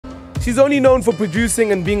She's only known for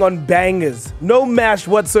producing and being on bangers. No mash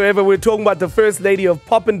whatsoever. We're talking about the first lady of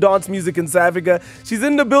pop and dance music in South Africa. She's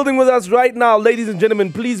in the building with us right now. Ladies and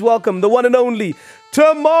gentlemen, please welcome the one and only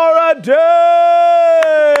Tamara Dey.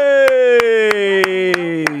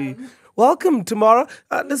 Welcome, Tamara.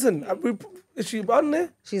 Listen, is she on there?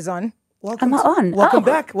 She's on. Am I on? Welcome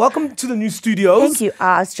back. Welcome to the new studios. Thank you.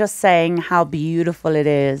 I was just saying how beautiful it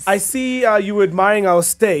is. I see you were admiring our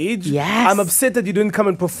stage. Yes. I'm upset that you didn't come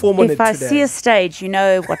and perform on it today. If I see a stage, you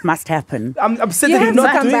know what must happen. I'm upset that you're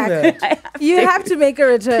not doing that. You have to make a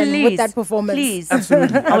return with that performance. Please.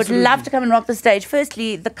 Absolutely. I would love to come and rock the stage.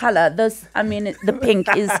 Firstly, the color. The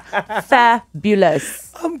pink is fabulous.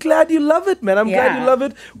 I'm glad you love it, man. I'm glad you love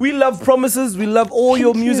it. We love Promises. We love all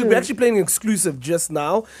your music. We're actually playing an exclusive just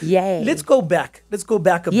now. Yay. Let's go back. Let's go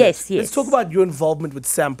back a bit. Yes. Let's talk about your involvement with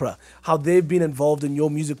SAMPRA, how they've been involved in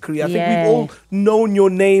your music career. I think we've all known your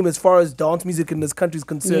name as far as dance music in this country is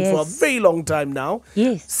concerned for a very long time now.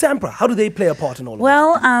 Yes. SAMPRA, how do they play a part in all of this?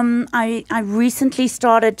 Well, I recently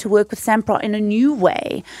started to work with SAMPRA in a new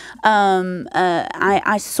way.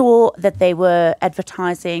 I saw that they were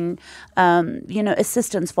advertising,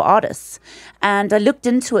 assistance for artists, and I looked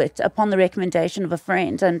into it upon the recommendation of a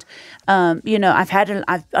friend. And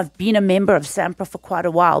I've been a member of SAMPRA for quite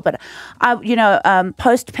a while, but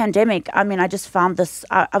post pandemic, I just found this.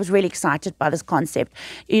 I was really excited by this concept.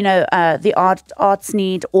 The arts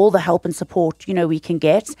need all the help and support we can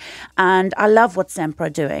get, and I love what SAMPRA are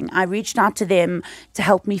doing. I reached out to them to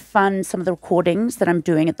help me fund some of the recordings that I'm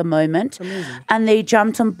doing at the moment. Amazing. And they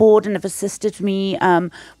jumped on board and have assisted me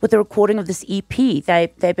with the recording of this EP.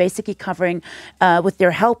 They're basically covering, with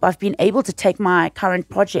their help, I've been able to take my current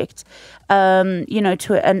project,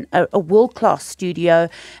 to a world-class studio.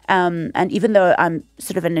 And even though I'm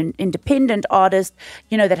sort of an independent artist,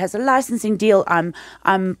 that has a licensing deal, I'm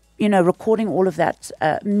recording all of that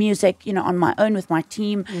music, on my own with my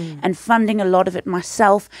team and funding a lot of it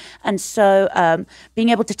myself. And so being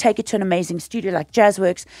able to take it to an amazing studio like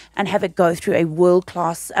Jazzworks and have it go through a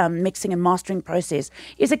world-class mixing and mastering process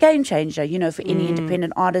is a game changer, for any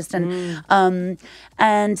independent artist. And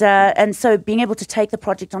so being able to take the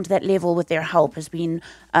project onto that level with their help has been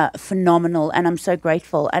phenomenal, and I'm so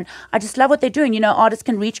grateful. And I just love what they're doing. Artists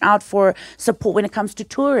can reach out for support when it comes to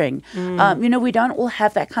touring. We don't all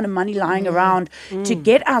have that kind of money lying around to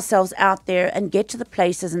get ourselves out there and get to the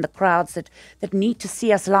places and the crowds that need to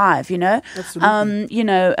see us live. Absolutely.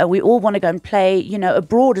 We all want to go and play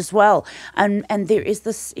abroad as well, and there is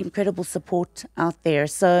this incredible support out there.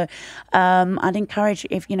 So I'd encourage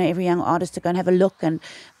every young artist to go and have a look, and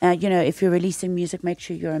if you're releasing music, make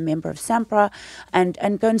sure you're a member of SAMPRA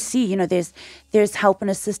and go and see. There's help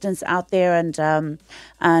and assistance out there, and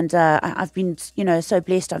I've been so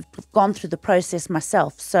blessed. I've gone through the process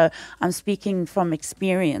myself, so I'm speaking from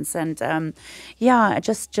experience. And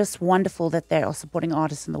just wonderful that they are supporting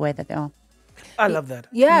artists in the way that they are. I love that.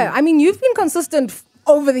 Yeah, you've been consistent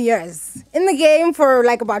over the years in the game for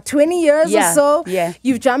like about 20 years or so. Yeah.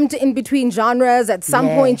 You've jumped in between genres. At some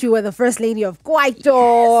point, you were the first lady of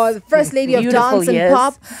Kwaito, the first lady of dance and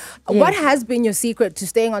pop. What has been your secret to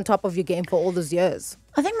staying on top of your game for all those years?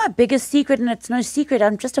 I think my biggest secret, and it's no secret,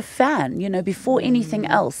 I'm just a fan, before anything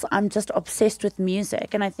else. I'm just obsessed with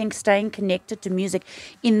music. And I think staying connected to music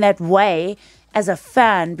in that way as a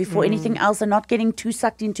fan before anything else, and not getting too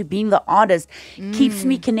sucked into being the artist, keeps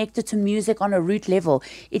me connected to music on a root level.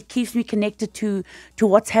 It keeps me connected to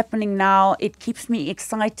what's happening now. It keeps me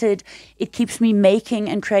excited. It keeps me making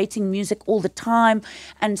and creating music all the time.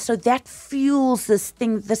 And so that fuels this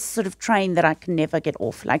sort of train that I can never get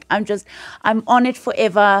off. Like I'm on it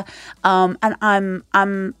forever. And I'm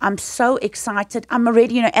so excited. I'm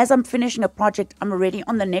already, as I'm finishing a project, I'm already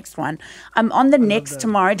on the next one. I'm on the next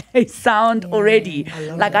Tamara Dey sound already.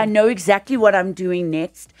 I know exactly what I'm doing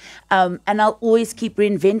next. And I'll always keep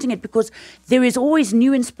reinventing it, because there is always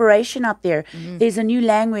new inspiration out there. There's a new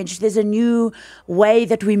language. There's a new way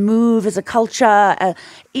that we move as a culture.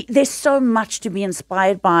 There's so much to be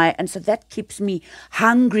inspired by. And so that keeps me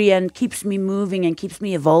hungry and keeps me moving and keeps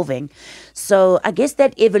me evolving. So I guess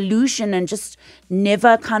that evolution, and just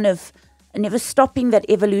never stopping that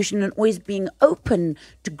evolution, and always being open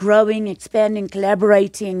to growing, expanding,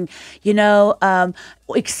 collaborating,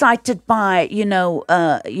 excited by,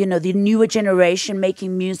 the newer generation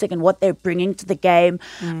making music and what they're bringing to the game.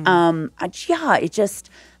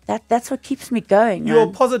 that's what keeps me going. Your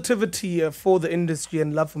man. positivity for the industry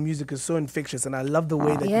and love for music is so infectious, and I love the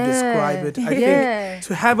way that you Yeah. describe it. I think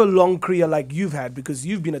to have a long career like you've had, because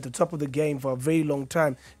you've been at the top of the game for a very long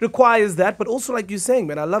time, requires that. But also, like you're saying,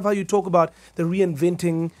 man, I love how you talk about the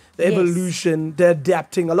reinventing, the evolution, the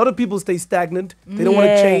adapting. A lot of people stay stagnant. They don't want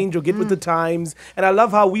to change or get with the times. And I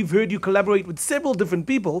love how we've heard you collaborate with several different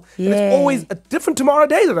people. And it's always a different Tamara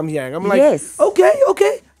Dey that I'm hearing. I'm like,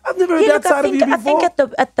 okay. I've never heard that side of you before. I think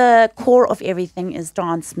at the core of everything is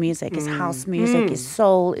dance music, is house music, is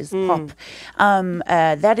soul, is pop.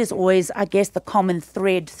 That is always, I guess, the common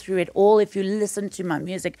thread through it all. If you listen to my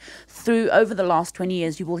music over the last 20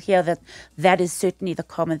 years, you will hear that is certainly the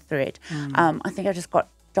common thread. I think I just got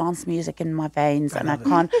dance music in my veins, and I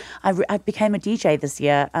became a DJ this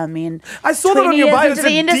year. I mean, I saw that on your bio, it's a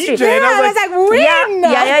DJ, and I was like, when?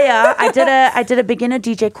 Yeah. I did a beginner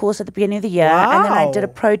DJ course at the beginning of the year, and then I did a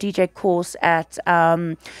pro DJ course at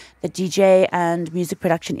the DJ and Music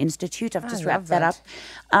Production Institute. I've just wrapped that up.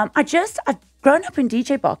 I've grown up in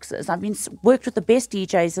DJ boxes. I've worked with the best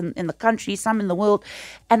DJs in the country, some in the world,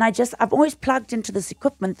 and I've always plugged into this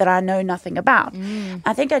equipment that I know nothing about.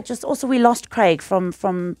 I think we lost Craig from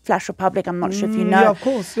Flash Republic. I'm not sure if you know. Yeah, of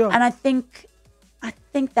course, yeah. And I think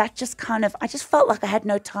that just I just felt like I had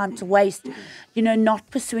no time to waste,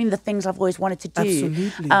 not pursuing the things I've always wanted to do.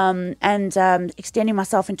 Absolutely. And extending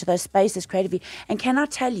myself into those spaces creatively. And can I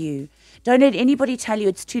tell you, don't let anybody tell you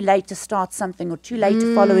it's too late to start something or too late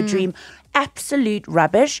to follow a dream. Absolute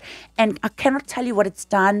rubbish. And I cannot tell you what it's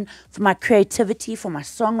done for my creativity, for my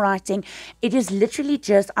songwriting. It is literally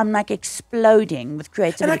I'm like exploding with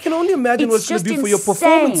creativity. And I can only imagine what it's going to do for your insane.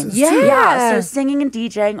 performances. Yeah. So singing and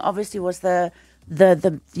DJing obviously was the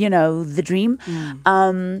dream.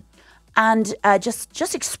 And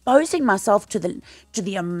just exposing myself to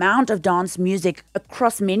the amount of dance music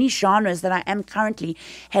across many genres that I am currently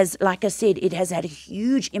has, like I said, it has had a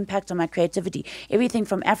huge impact on my creativity. Everything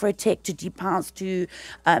from Afro tech to deep house to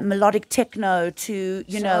melodic techno to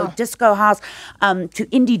disco house to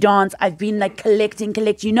indie dance. I've been like collecting.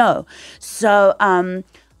 So I'm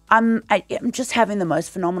just having the most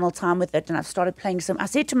phenomenal time with it, and I've started playing I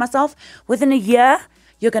said to myself, within a year,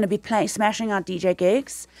 you're going to be smashing out DJ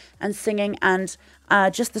gigs and singing. And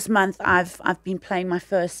just this month, I've been playing my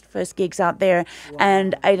first gigs out there,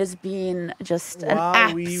 and it has been just an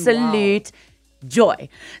absolute joy.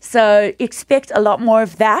 So expect a lot more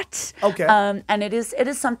of that. Okay. And it is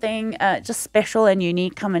something just special and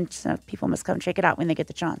unique. People must come check it out when they get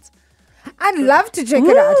the chance. I'd love to check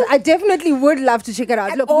it out. I definitely would love to check it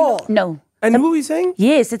out. No. And who are we saying?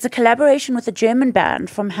 Yes, it's a collaboration with a German band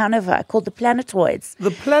from Hanover called the Planetoids. The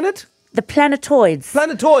Planet? The Planetoids.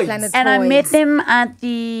 Planetoids. And I met them at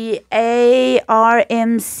the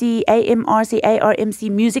AMRC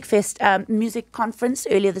Music Fest music conference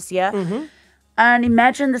earlier this year. And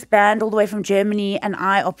imagine this band all the way from Germany and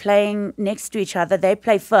I are playing next to each other. They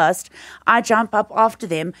play first. I jump up after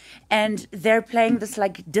them, and they're playing this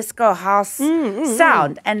like disco house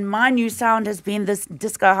sound. And my new sound has been this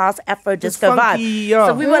disco house, Afro disco vibe.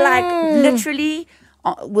 So we were like literally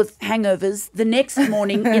with hangovers the next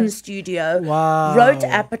morning in studio. Wrote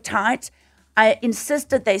Appetite. I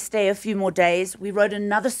insisted they stay a few more days. We wrote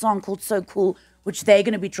another song called So Cool, which they're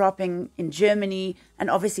going to be dropping in Germany and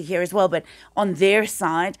obviously here as well, but on their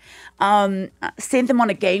side. Sent them on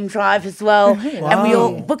a game drive as well. And we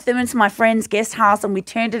all booked them into my friend's guest house, and we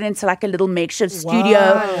turned it into like a little makeshift studio.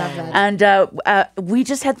 And we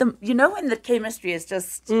just had them, when the chemistry is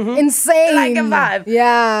just insane. Like a vibe.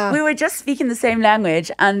 Yeah. We were just speaking the same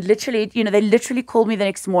language, and literally, they literally called me the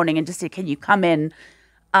next morning and just said, can you come in?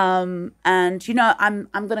 And I'm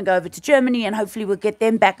going to go over to Germany, and hopefully we'll get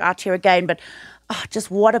them back out here again. But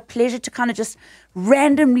just what a pleasure to kind of just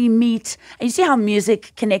randomly meet. And you see how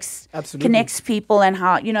music connects people, and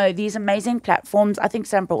how these amazing platforms. I think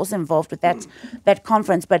SAMPRA also involved with that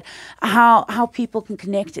conference, but how people can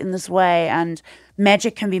connect in this way and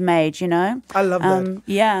magic can be made. I love that.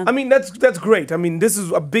 Yeah, I mean that's great. I mean, this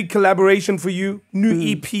is a big collaboration for you. New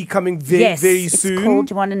EP coming very very soon. It's called.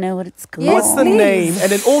 Do you want to know what it's called? What's the name?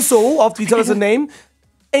 And then also, after you tell us the name,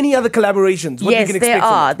 any other collaborations? What we can expect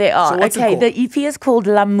there are. So what's it okay, called? the EP is called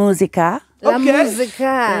La Musica. La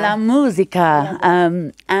Musica. La Musica.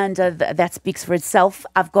 And that speaks for itself.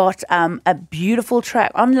 I've got a beautiful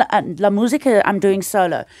track. On La Musica, I'm doing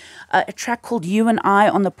solo. A track called You and I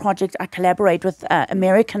on the project. I collaborate with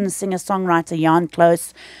American singer-songwriter Jan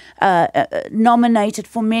Close. Nominated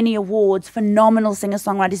for many awards, phenomenal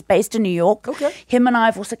singer-songwriter. He's based in New York. Okay. Him and I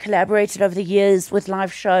have also collaborated over the years with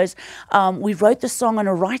live shows. We wrote the song on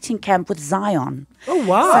a writing camp with Zion. Oh,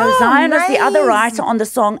 wow. So Zion is the other nice. writer on the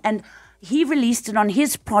song, and he released it on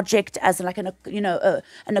his project as like an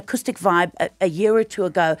acoustic vibe a year or two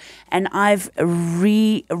ago, and I've re-recorded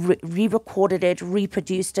it,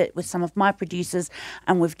 reproduced it with some of my producers,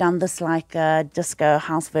 and we've done this like disco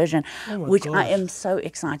house version, which I am so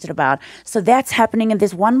excited about. So that's happening, and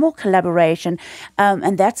there's one more collaboration,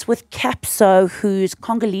 and that's with Capso, who's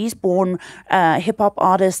Congolese-born hip-hop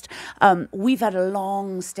artist. We've had a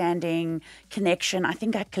long-standing connection. I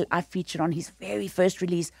think I featured on his very first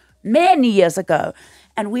release many years ago,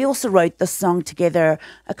 and we also wrote this song together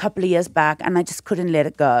a couple of years back, and I just couldn't let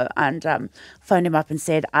it go, and phoned him up and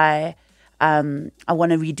said, I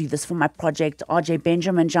want to redo this for my project. RJ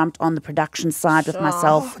Benjamin jumped on the production side with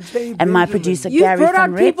myself and my producer Gary. You brought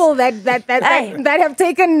out people that have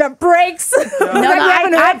taken breaks. I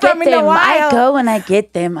get them. I go and I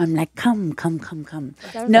get them. I'm like, come.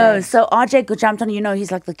 No, so RJ jumped on.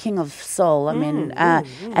 He's like the king of soul. I mean,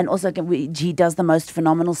 and also he does the most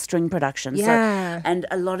phenomenal string production. Yeah. So, and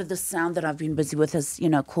a lot of the sound that I've been busy with is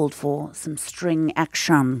called for some string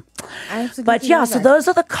action. But yeah, so those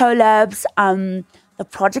are the collabs. The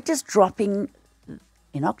project is dropping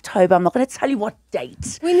in October. I'm not going to tell you what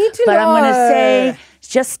date. We need to know. But I'm going to say,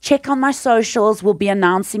 just check on my socials. We'll be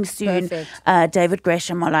announcing soon. David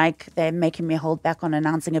Gresham they're making me hold back on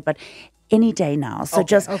announcing it, but any day now. So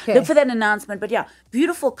look for that announcement. But yeah,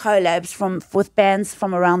 beautiful collabs with bands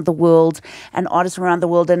from around the world and artists from around the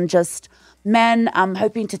world. And just, man, I'm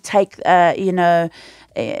hoping to take,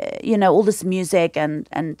 all this music and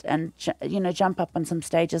jump up on some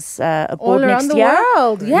stages abroad next year. All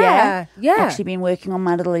around the world, yeah. Actually been working on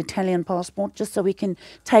my little Italian passport just so we can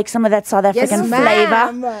take some of that South African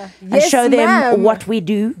flavor and show them what we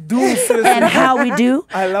do and how we do.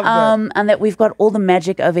 I love that. And that we've got all the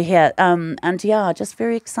magic over here. And yeah, just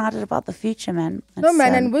very excited about the future, man.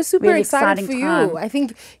 And we're super really excited for time. you. I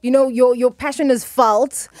think, your passion is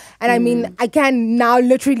felt. And I mean, I can now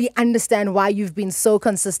literally understand why you've been so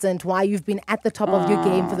consistent, why you've been at the top of your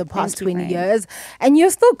game for the past 20 years, and you're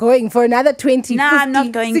still going for another 20, 50, I'm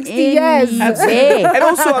not going 60 years. And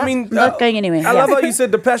also, I mean, not going anywhere. I love how you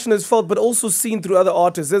said the passion is felt, but also seen through other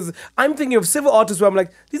artists. I'm thinking of several artists where I'm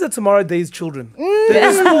like, these are Tamara Day's children.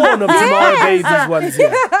 They're the spawn of Tamara Day's ones here.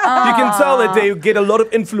 You can tell that they get a lot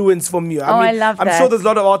of influence from you. I love that. I'm sure there's a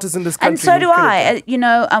lot of artists in this country. And so do I.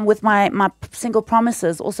 With my single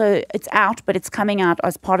Promises, also it's out, but it's coming out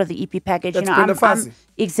as part of the EP package. That's Brenda Fassie.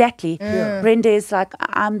 Exactly. Brenda is like,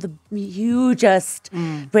 I'm the hugest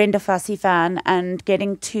Brenda Fassie fan, and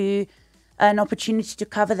getting to an opportunity to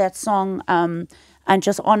cover that song and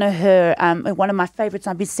just honor her. One of my favorites.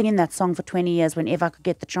 I've been singing that song for 20 years whenever I could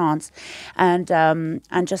get the chance, and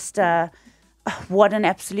just what an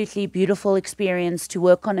absolutely beautiful experience to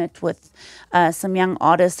work on it with some young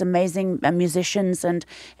artists, amazing musicians, and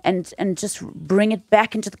just bring it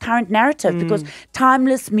back into the current narrative, because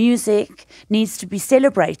timeless music needs to be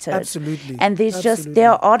celebrated. Absolutely. And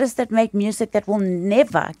there are artists that make music that will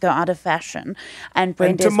never go out of fashion, and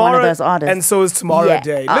Brenda is one of those artists. And so is Tamara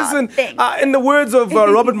Dey. Listen, in the words of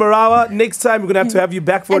Robert Marawa, next time we're going to have you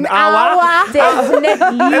back for an hour.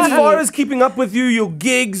 Definitely. As far as keeping up with you, your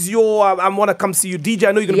gigs, I want to come see you DJ.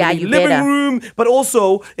 I know you're going to be in your living room, but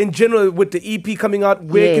also in general with the EP coming out,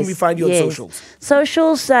 where can we find you on socials?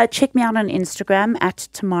 Socials, check me out on Instagram at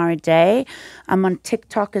Tamara Dey. I'm on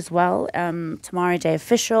TikTok as well, Tamara Dey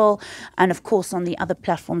Official, and of course on the other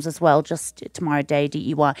platforms as well, just Tamara Dey,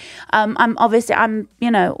 DEY. I'm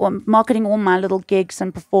marketing all my little gigs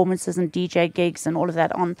and performances and DJ gigs and all of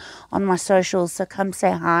that on my socials, so come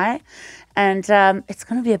say hi. And it's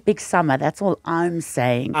going to be a big summer. That's all I'm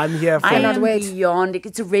saying. I'm here for it. I am beyond.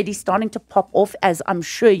 It's already starting to pop off, as I'm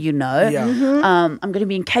sure you know. Yeah. I'm going to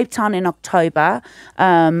be in Cape Town in October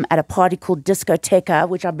at a party called Discoteca,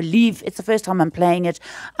 which I believe it's the first time I'm playing it.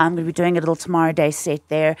 I'm going to be doing a little Tamara Dey set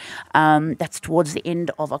there. That's towards the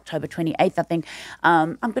end of October 28th, I think.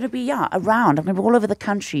 I'm going to be, around. I'm going to be all over the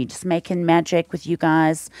country, just making magic with you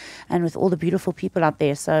guys and with all the beautiful people out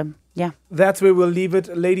there. So, yeah. That's where we'll leave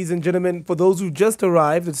it, ladies and gentlemen. For those who just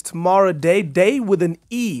arrived, it's Tamara Dey, Day with an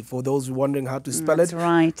E, for those who are wondering how to spell it. That's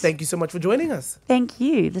right. Thank you so much for joining us. Thank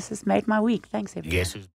you. This has made my week. Thanks, everyone. Yes.